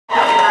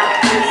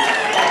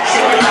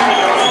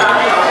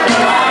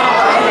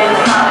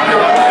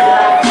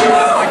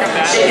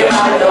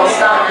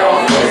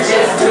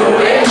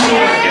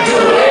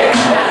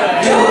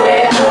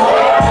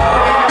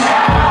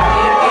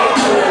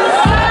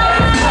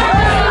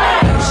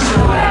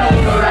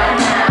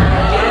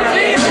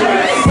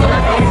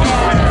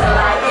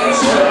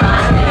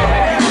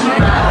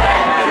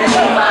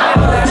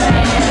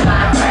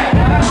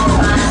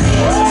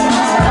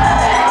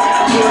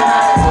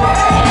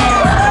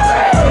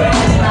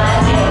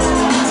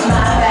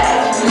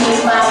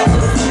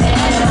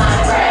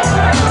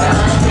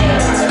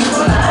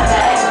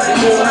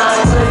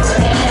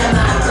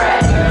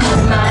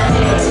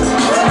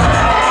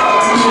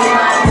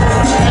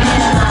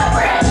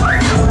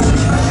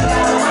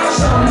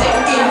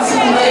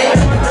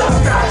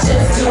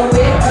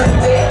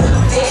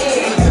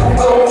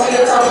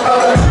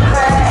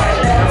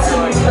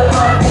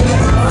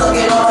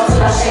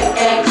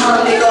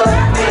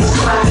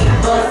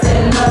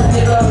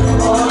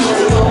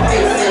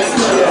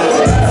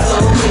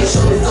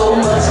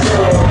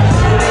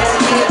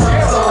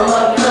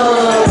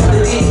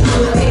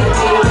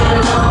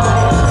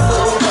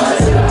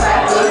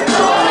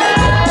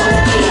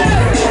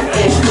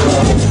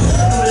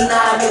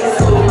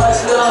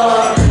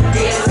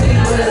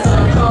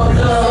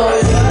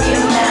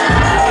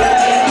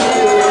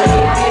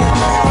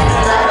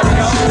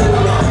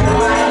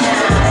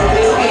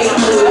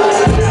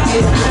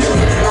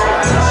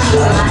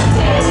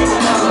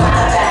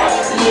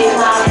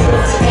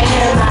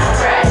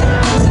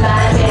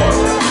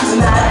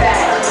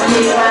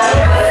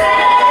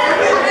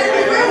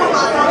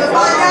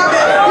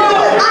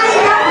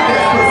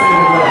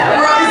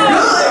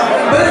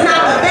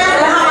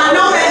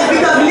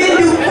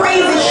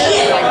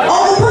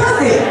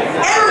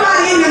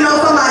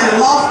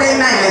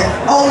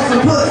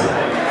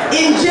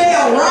in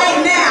jail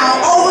right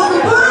now over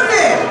some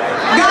pussy.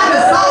 Got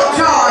the assault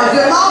charge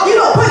and all, you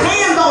know, put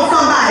hands on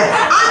somebody.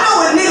 I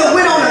know a nigga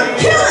went on a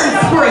killing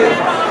spree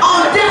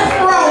on death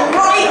row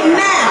right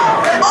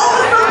now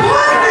over some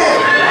pussy.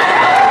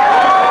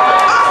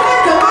 I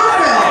said to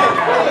myself,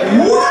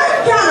 what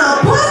kind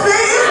of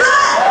pussy is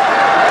that?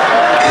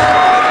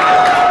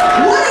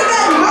 What is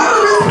that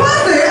murderous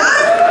pussy?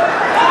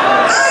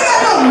 I ain't got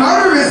no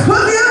murderous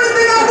pussy. I don't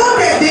think I want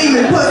that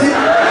demon pussy.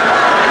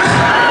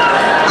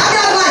 I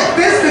got like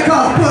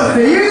fisticuff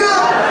pussy, you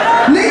know?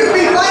 Niggas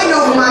be fighting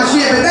over my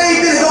shit, but they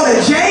ain't finna go to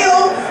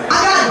jail. I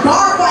got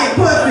bar fight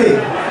pussy.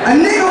 A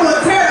nigga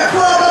will tear the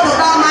club up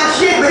about my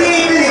shit, but he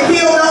ain't finna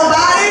kill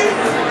nobody.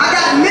 I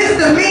got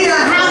misdemeanor,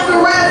 house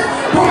arrest,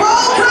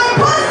 parole type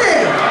pussy.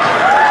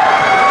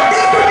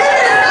 This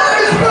community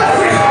service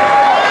pussy.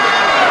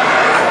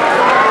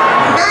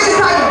 I ain't the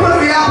type of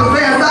pussy I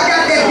possess. I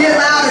got that get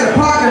loud in the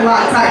parking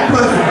lot type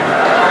pussy.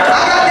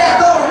 I got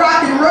that throw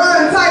rock and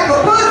run type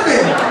of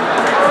pussy.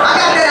 I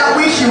got that I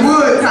wish you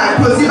would type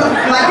pussy.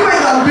 Like you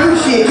ain't gonna do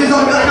shit, just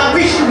gonna be like I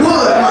wish you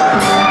would,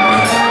 motherfucker.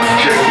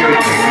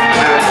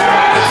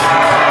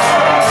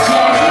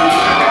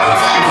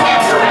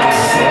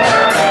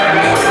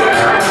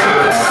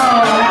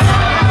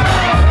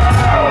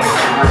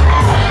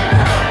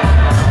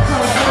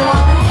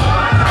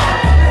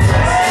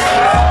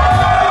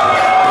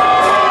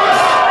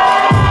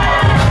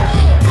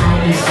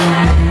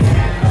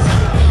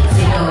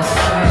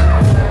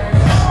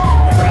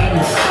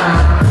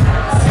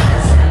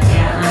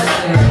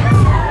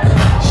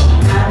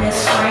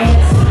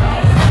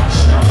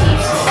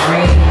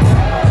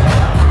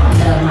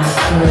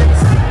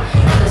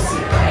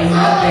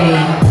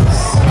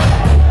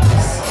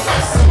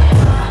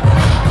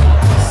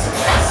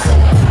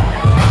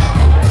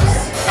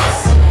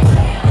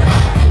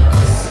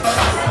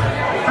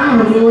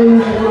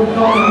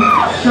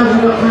 Shove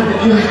it up my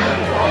vagina.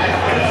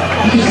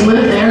 You just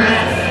live there.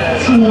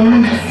 It's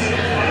warm. It's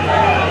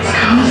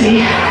cozy.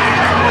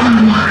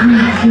 I'm walking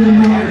around feeling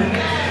warm.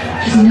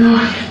 Just know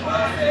it.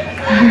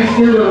 I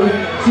feel a little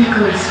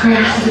tickle and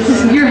scratch. This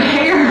isn't your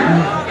hair.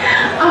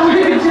 Oh, my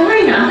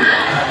vagina.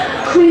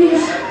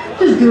 Please,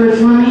 just do it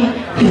for me.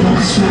 You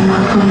won't swim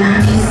up on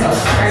that. So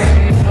sorry.